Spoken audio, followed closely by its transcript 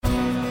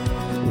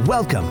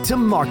Welcome to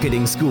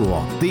Marketing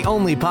School, the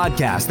only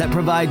podcast that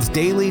provides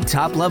daily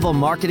top-level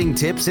marketing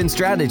tips and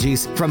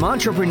strategies from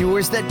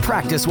entrepreneurs that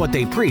practice what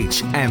they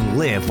preach and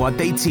live what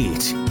they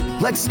teach.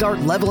 Let's start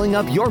leveling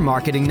up your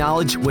marketing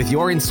knowledge with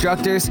your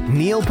instructors,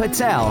 Neil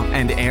Patel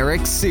and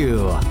Eric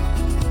Siu.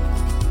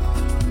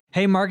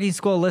 Hey, Marketing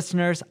School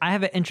listeners, I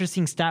have an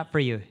interesting stat for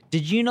you.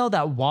 Did you know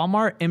that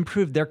Walmart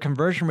improved their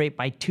conversion rate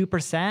by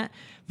 2%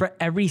 for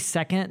every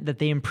second that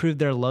they improved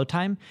their load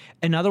time?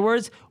 In other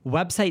words,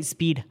 website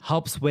speed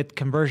helps with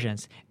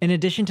conversions. In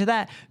addition to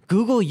that,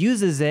 Google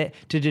uses it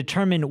to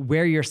determine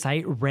where your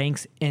site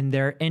ranks in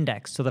their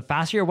index. So the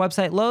faster your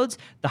website loads,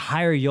 the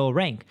higher you'll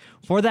rank.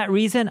 For that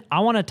reason, I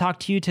want to talk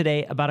to you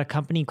today about a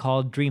company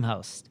called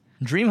DreamHost.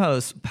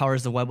 DreamHost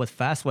powers the web with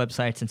fast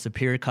websites and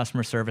superior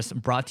customer service,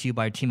 brought to you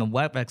by a team of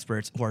web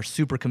experts who are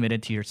super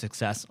committed to your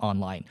success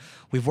online.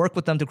 We've worked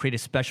with them to create a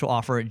special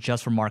offer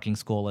just for Marketing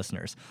School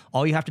listeners.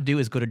 All you have to do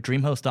is go to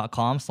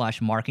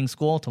dreamhost.com/marketing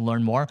school to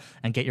learn more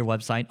and get your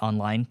website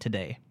online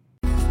today.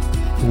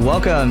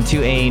 Welcome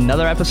to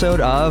another episode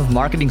of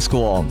Marketing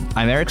School.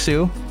 I'm Eric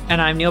Siu.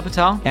 And I'm Neil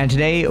Patel. And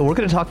today we're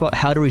going to talk about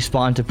how to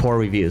respond to poor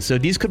reviews. So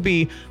these could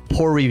be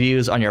poor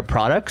reviews on your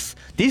products.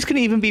 These can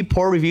even be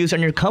poor reviews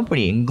on your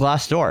company in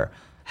Glassdoor.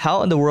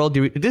 How in the world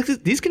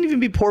these can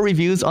even be poor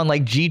reviews on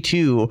like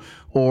G2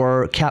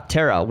 or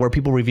Capterra, where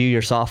people review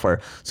your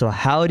software. So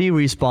how do you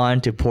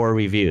respond to poor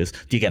reviews?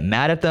 Do you get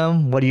mad at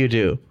them? What do you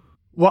do?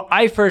 What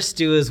I first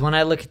do is when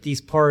I look at these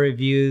poor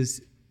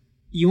reviews,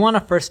 you want to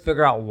first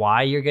figure out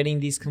why you're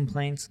getting these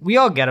complaints. We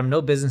all get them. No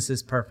business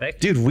is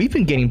perfect. Dude, we've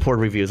been getting poor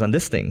reviews on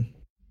this thing.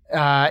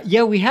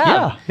 Yeah, we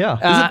have. Yeah.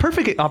 It's a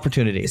perfect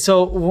opportunity.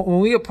 So when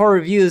we get poor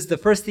reviews, the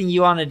first thing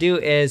you want to do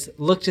is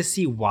look to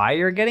see why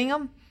you're getting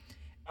them.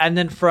 And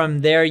then from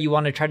there, you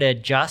want to try to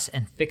adjust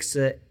and fix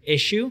the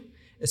issue,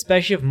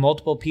 especially if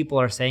multiple people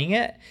are saying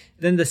it.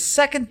 Then the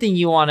second thing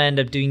you want to end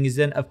up doing is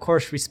then, of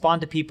course,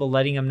 respond to people,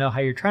 letting them know how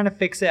you're trying to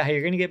fix it, how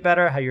you're going to get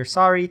better, how you're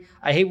sorry.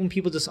 I hate when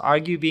people just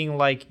argue being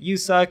like, you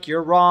suck,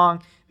 you're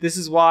wrong, this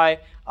is why.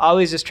 I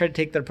always just try to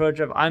take the approach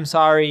of, I'm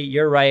sorry,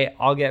 you're right,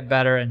 I'll get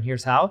better, and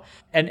here's how.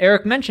 And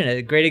Eric mentioned it.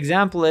 A great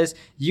example is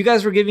you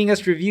guys were giving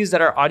us reviews that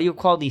our audio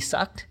quality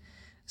sucked.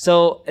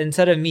 So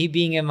instead of me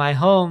being in my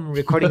home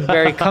recording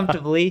very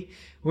comfortably,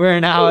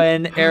 we're now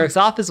in Eric's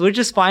office, which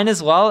is fine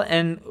as well.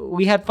 And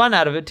we had fun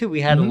out of it too.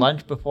 We had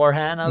lunch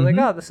beforehand. I was like,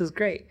 oh, this is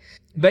great.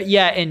 But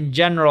yeah, in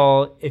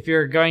general, if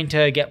you're going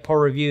to get poor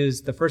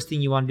reviews, the first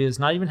thing you want to do is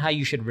not even how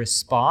you should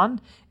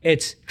respond.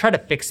 It's try to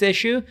fix the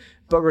issue,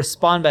 but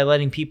respond by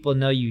letting people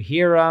know you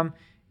hear them,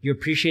 you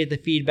appreciate the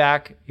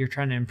feedback, you're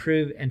trying to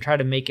improve and try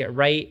to make it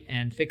right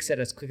and fix it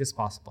as quick as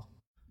possible.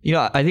 You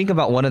know, I think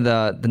about one of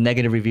the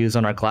negative reviews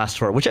on our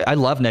Glassdoor, which I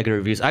love negative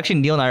reviews. Actually,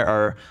 Neil and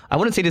I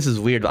wouldn't say this is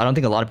weird, but I don't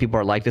think a lot of people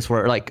are like this,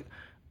 where like,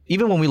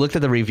 even when we looked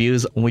at the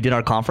reviews, when we did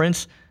our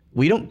conference,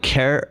 we don't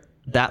care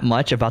that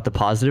much about the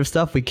positive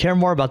stuff. We care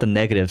more about the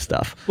negative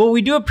stuff. Well,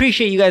 we do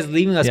appreciate you guys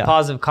leaving us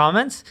positive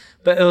comments,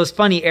 but it was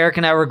funny. Eric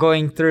and I were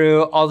going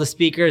through all the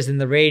speakers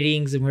and the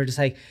ratings, and we were just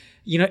like,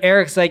 you know,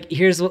 Eric's like,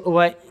 here's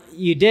what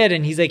you did,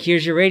 and he's like,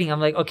 here's your rating. I'm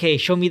like, okay,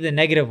 show me the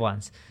negative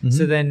ones.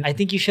 So then I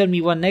think you showed me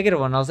one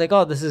negative one. I was like,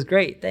 oh, this is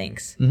great,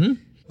 thanks.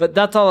 But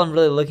that's all I'm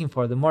really looking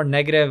for. The more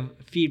negative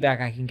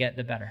feedback I can get,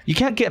 the better. You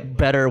can't get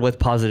better with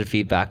positive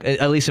feedback,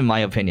 at least in my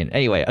opinion.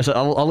 Anyway, so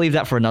I'll leave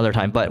that for another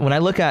time. But when I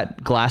look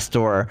at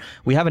Glassdoor,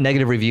 we have a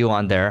negative review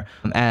on there.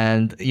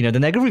 And, you know, the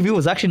negative review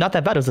was actually not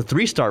that bad. It was a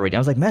 3-star rating. I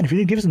was like, man, if you're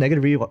going to give us a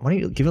negative review, why don't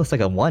you give us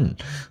like a 1?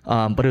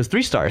 But it was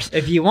 3 stars.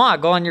 If you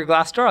want, go on your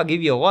Glassdoor. I'll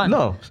give you a 1.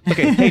 No.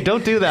 Okay. Hey,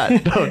 don't do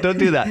that. No, don't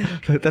do that.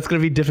 That's going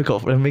to be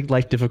difficult. It'll make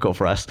life difficult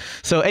for us.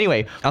 So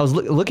anyway, I was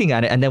looking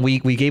at it, and then we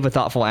gave a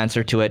thoughtful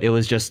answer to it. It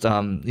was just,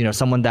 you know,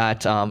 someone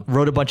that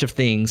wrote a bunch of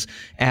things,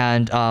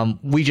 and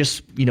we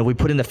just, you know, we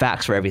put in the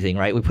facts for everything,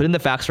 right? We put in the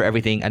facts for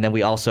everything, and then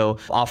we also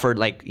offered,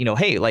 like, you know,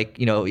 hey, like,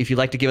 you know, if you'd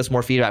like to give us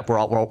more feedback, we're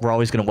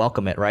always going to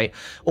welcome it, right?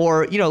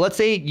 Or, you know, let's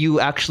say you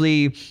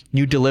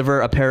deliver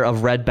a pair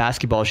of red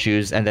basketball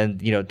shoes, and then,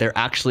 you know, they're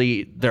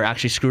actually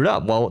screwed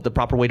up. Well, the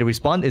proper way to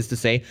respond is to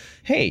say,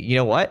 hey, you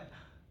know what?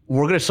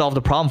 We're going to solve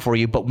the problem for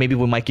you, but maybe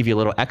we might give you a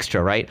little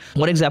extra, right?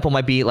 One example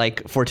might be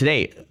like for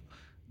today,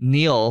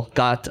 Neil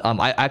got,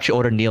 I actually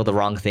ordered Neil the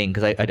wrong thing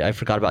because I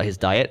forgot about his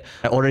diet.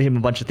 I ordered him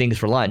a bunch of things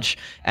for lunch.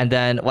 And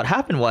then what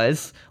happened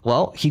was,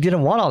 well, he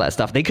didn't want all that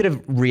stuff. They could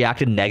have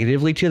reacted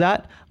negatively to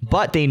that,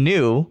 but they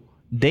knew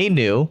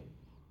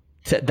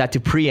that to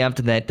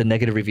preempt the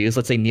negative reviews,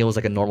 let's say Neil was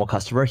like a normal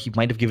customer, he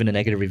might have given a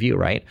negative review,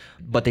 right?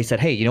 But they said,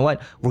 hey, you know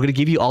what? We're going to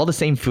give you all the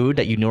same food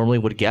that you normally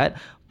would get,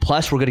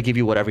 plus we're going to give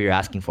you whatever you're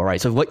asking for, right?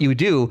 So what you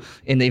do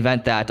in the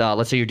event that,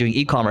 let's say you're doing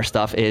e-commerce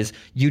stuff, is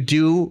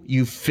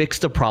you fix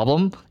the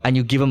problem and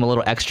you give them a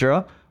little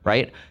extra,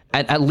 right?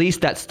 And at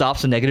least that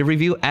stops the negative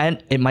review,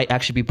 and it might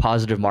actually be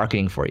positive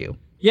marketing for you.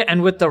 Yeah,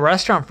 and with the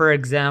restaurant, for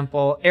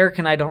example, Eric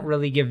and I don't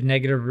really give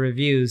negative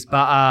reviews,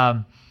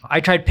 but I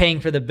tried paying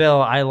for the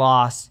bill. I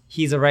lost.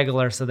 He's a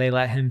regular, so they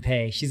let him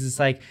pay. She's just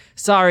like,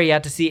 sorry, you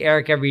have to see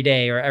Eric every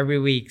day or every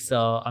week,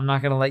 so I'm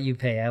not going to let you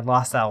pay. I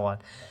lost that one.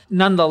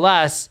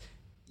 Nonetheless,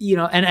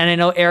 and I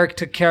know Eric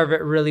took care of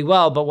it really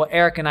well, but what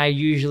Eric and I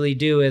usually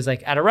do is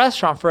like at a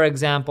restaurant, for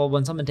example,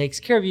 when someone takes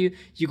care of you,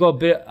 you go a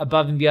bit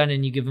above and beyond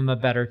and you give them a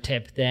better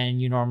tip than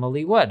you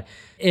normally would.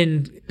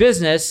 In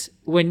business,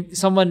 when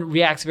someone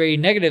reacts very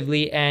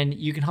negatively and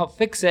you can help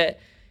fix it,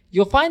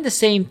 you'll find the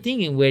same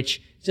thing in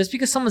which just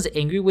because someone's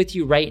angry with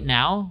you right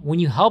now, when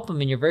you help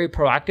them and you're very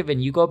proactive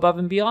and you go above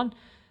and beyond,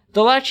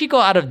 they'll actually go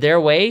out of their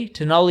way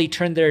to not only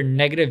turn their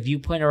negative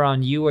viewpoint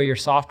around you or your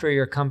software or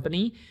your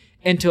company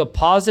into a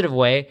positive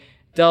way.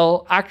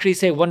 They'll actually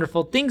say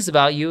wonderful things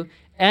about you,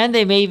 and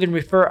they may even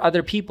refer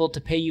other people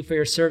to pay you for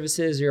your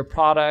services or your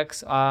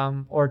products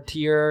or to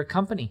your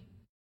company.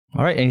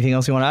 All right. Anything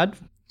else you want to add?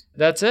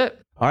 That's it.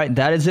 All right.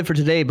 That is it for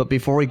today. But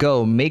before we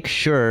go, make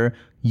sure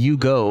you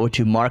go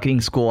to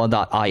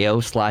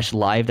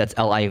marketingschool.io/live, that's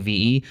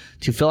LIVE,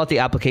 to fill out the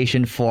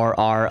application for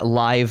our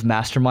live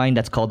mastermind.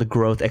 That's called the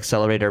Growth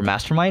Accelerator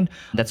Mastermind.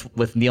 That's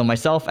with Neil and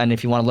myself. And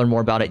if you want to learn more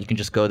about it, you can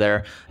just go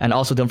there. And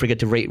also don't forget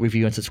to rate,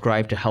 review, and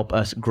subscribe to help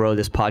us grow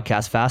this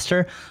podcast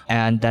faster.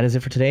 And that is it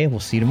for today. We'll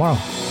see you tomorrow.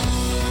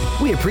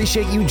 We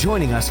appreciate you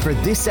joining us for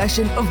this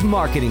session of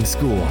Marketing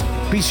School.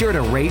 Be sure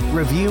to rate,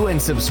 review, and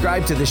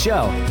subscribe to the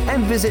show,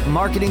 and visit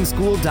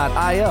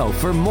marketingschool.io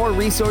for more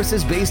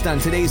resources based on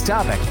today's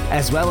topic,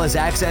 as well as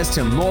access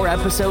to more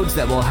episodes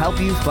that will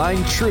help you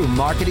find true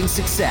marketing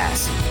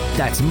success.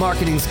 That's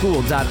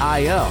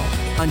marketingschool.io.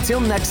 Until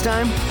next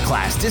time,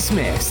 class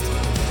dismissed.